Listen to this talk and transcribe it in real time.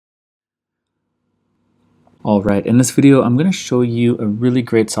Alright, in this video I'm going to show you a really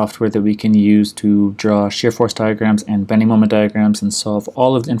great software that we can use to draw shear force diagrams and bending moment diagrams and solve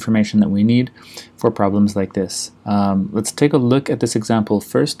all of the information that we need for problems like this. Let's take a look at this example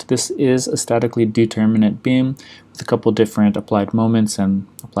first. This is a statically determinate beam with a couple different applied moments and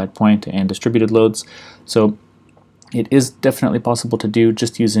applied point and distributed loads. So it is definitely possible to do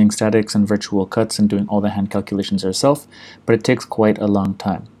just using statics and virtual cuts and doing all the hand calculations ourselves, but it takes quite a long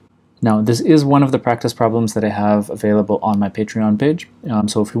time. Now, this is one of the practice problems that I have available on my Patreon page.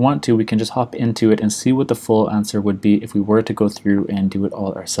 So if we want to, we can just hop into it and see what the full answer would be if we were to go through and do it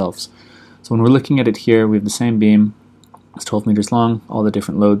all ourselves. So when we're looking at it here, we have the same beam. It's 12 meters long, all the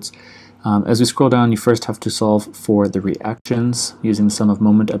different loads. As we scroll down, you first have to solve for the reactions using the sum of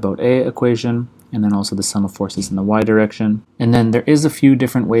moment about A equation, and then also the sum of forces in the y direction. And then there is a few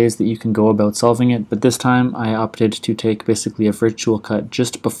different ways that you can go about solving it, but this time I opted to take basically a virtual cut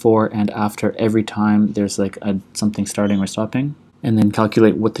just before and after every time there's like something starting or stopping, and then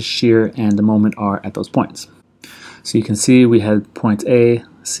calculate what the shear and the moment are at those points. So you can see we had points A,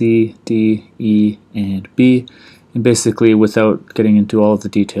 C, D, E, and B, and basically without getting into all of the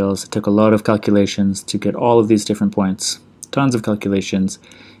details, it took a lot of calculations to get all of these different points, tons of calculations.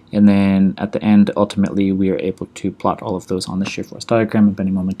 And then at the end, ultimately, we are able to plot all of those on the shear force diagram and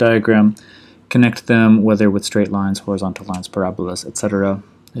bending moment diagram, connect them, whether with straight lines, horizontal lines, parabolas, etc.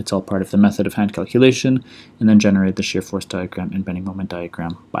 It's all part of the method of hand calculation, and then generate the shear force diagram and bending moment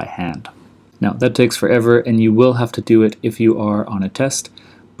diagram by hand. Now, that takes forever, and you will have to do it if you are on a test,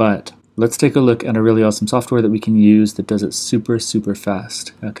 but let's take a look at a really awesome software that we can use that does it super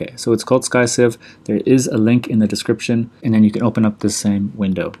fast. Okay, so it's called SkyCiv. There is a link in the description, and then you can open up this same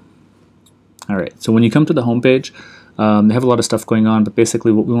window. Alright, so when you come to the home page, they have a lot of stuff going on, but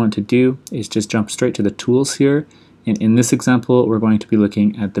basically what we want to do is just jump straight to the tools here. And in this example, we're going to be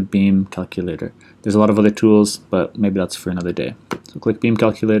looking at the beam calculator. There's a lot of other tools, but maybe that's for another day. So click beam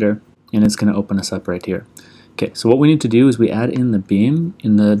calculator, and it's going to open us up right here. Okay, so what we need to do is we add in the beam.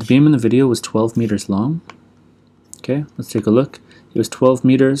 The beam in the video was 12 meters long. Okay, let's take a look. It was 12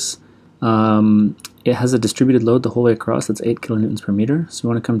 meters. It has a distributed load the whole way across. That's 8 kilonewtons per meter. So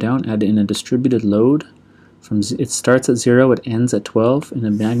we want to come down, add in a distributed load. It starts at 0, it ends at 12, and the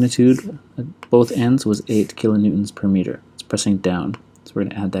magnitude at both ends was 8 kilonewtons per meter. It's pressing down, so we're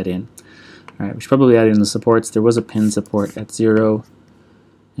going to add that in. All right, we should probably add in the supports. There was a pin support at 0.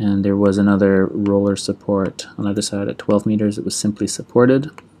 And there was another roller support on the other side at 12 meters. It was simply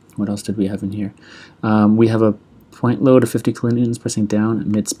supported. What else did we have in here? We have a point load of 50 kilonewtons pressing down at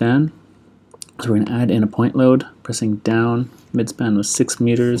mid-span. So we're going to add in a point load pressing down. Mid-span was 6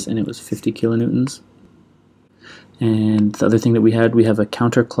 meters and it was 50 kilonewtons. And the other thing that we have a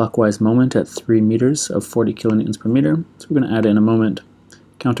counterclockwise moment at 3 meters of 40 kilonewtons per meter. So we're going to add in a moment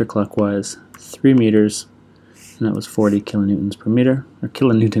counterclockwise 3 meters. And that was 40 kilonewtons per meter, or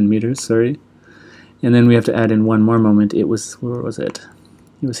kilonewton meters, sorry. And then we have to add in one more moment. It was, where was it?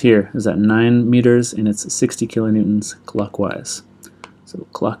 It was here. It was at 9 meters, and it's 60 kilonewtons clockwise. So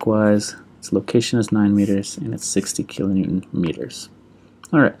clockwise, its location is 9 meters, and it's 60 kilonewton meters.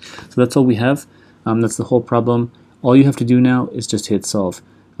 All right, so that's all we have. That's the whole problem. All you have to do now is just hit solve.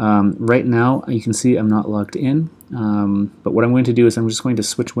 Right now, you can see I'm not logged in, but what I'm going to do is I'm just going to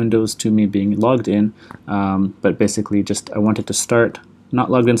switch windows to me being logged in, but basically I want it to start not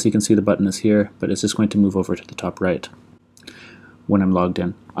logged in so you can see the button is here, but it's just going to move over to the top right when I'm logged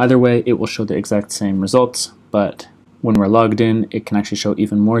in. Either way, it will show the exact same results, but when we're logged in, it can actually show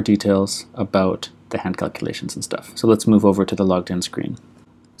even more details about the hand calculations and stuff. So let's move over to the logged in screen.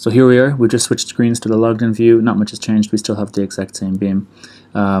 So here we are, we just switched screens to the logged in view. Not much has changed, we still have the exact same beam.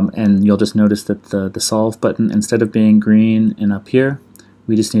 And you'll just notice that the solve button, instead of being green and up here,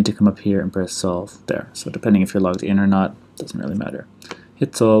 we just need to come up here and press solve there. So depending if you're logged in or not, doesn't really matter.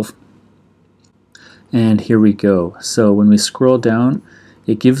 Hit solve, and here we go. So when we scroll down,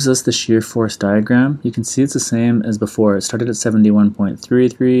 it gives us the shear force diagram. You can see it's the same as before. It started at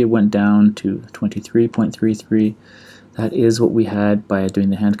 71.33, it went down to 23.33. That is what we had by doing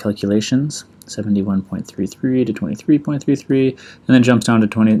the hand calculations, 71.33 to 23.33, and then jumps down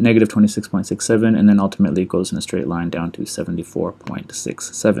to negative 26.67, and then ultimately goes in a straight line down to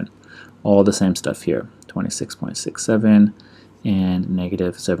 74.67. All the same stuff here, 26.67 and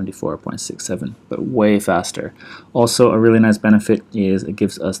negative 74.67, but way faster. Also, a really nice benefit is it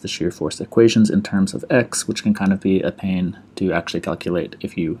gives us the shear force equations in terms of x, which can kind of be a pain to actually calculate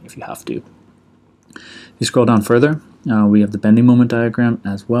if you have to. If you scroll down further, we have the bending moment diagram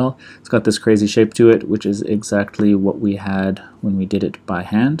as well. It's got this crazy shape to it, which is exactly what we had when we did it by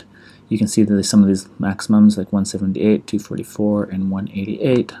hand. You can see that there's some of these maximums like 178, 244, and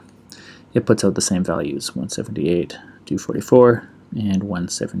 188. it puts out the same values, 178, 244, and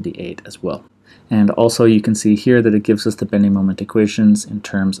 178 as well. And also you can see here that it gives us the bending moment equations in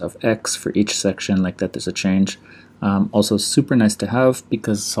terms of x for each section, like that there's a change. Also super nice to have,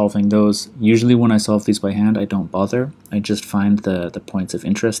 because solving those, usually when I solve these by hand I don't bother. I just find the points of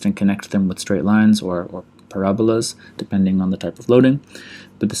interest and connect them with straight lines or parabolas depending on the type of loading.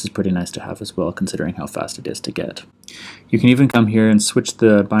 But this is pretty nice to have as well, considering how fast it is to get. You can even come here and switch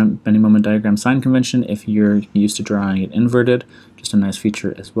the bending moment diagram sign convention if you're used to drawing it inverted. Just a nice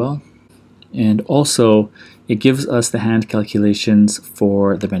feature as well. And also, it gives us the hand calculations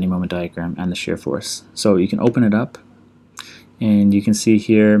for the bending moment diagram and the shear force. So you can open it up, and you can see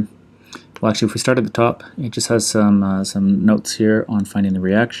here, well actually if we start at the top, it just has some notes here on finding the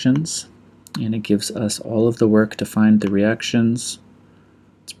reactions. And it gives us all of the work to find the reactions.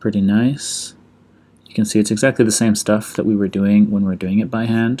 It's pretty nice. You can see it's exactly the same stuff that we were doing when we were doing it by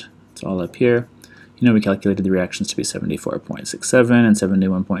hand. It's all up here. You know, we calculated the reactions to be 74.67 and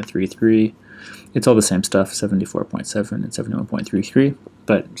 71.33. It's all the same stuff, 74.7 and 71.33,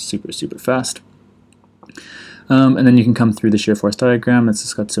 but super, super fast. And then you can come through the shear force diagram. It's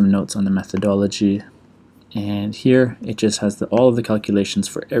just got some notes on the methodology. And here it just has all of the calculations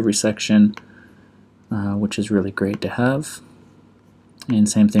for every section, which is really great to have. And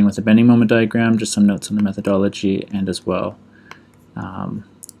same thing with the bending moment diagram, just some notes on the methodology, and as well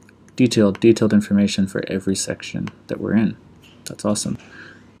detailed information for every section that we're in. That's awesome.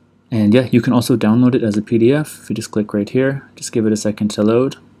 And yeah, you can also download it as a PDF. If you just click right here, just give it a second to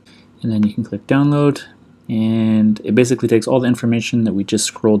load, and then you can click download, and it basically takes all the information that we just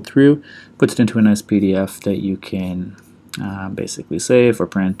scrolled through, puts it into a nice PDF that you can basically save or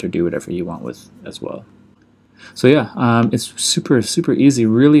print or do whatever you want with as well. So yeah, it's super, super easy,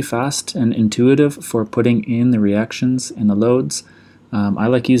 really fast and intuitive for putting in the reactions and the loads. I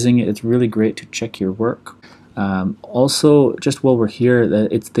like using it. It's really great to check your work. Also, just while we're here,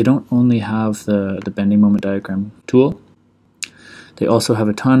 they don't only have the bending moment diagram tool, they also have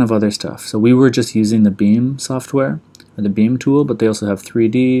a ton of other stuff. So we were just using the beam software, or the beam tool, but they also have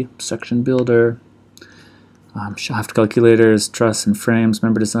 3D, section builder, shaft calculators, truss and frames,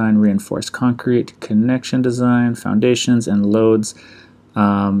 member design, reinforced concrete, connection design, foundations, and loads.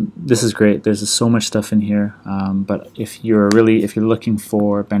 This is great. There's so much stuff in here, but if you're looking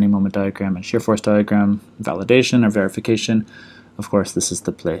for bending moment diagram and shear force diagram validation or verification, of course this is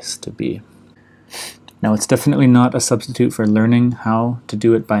the place to be. Now, it's definitely not a substitute for learning how to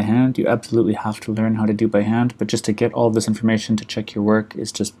do it by hand. You absolutely have to learn how to do by hand, but just to get all this information to check your work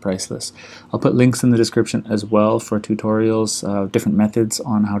is just priceless. I'll put links in the description as well for tutorials, different methods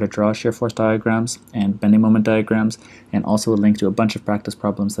on how to draw shear force diagrams and bending moment diagrams, and also a link to a bunch of practice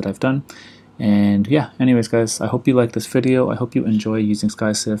problems that I've done. And yeah, anyways guys, I hope you like this video. I hope you enjoy using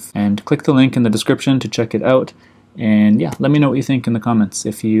SkyCiv, and click the link in the description to check it out. And yeah, let me know what you think in the comments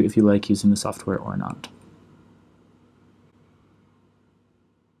if you like using the software or not.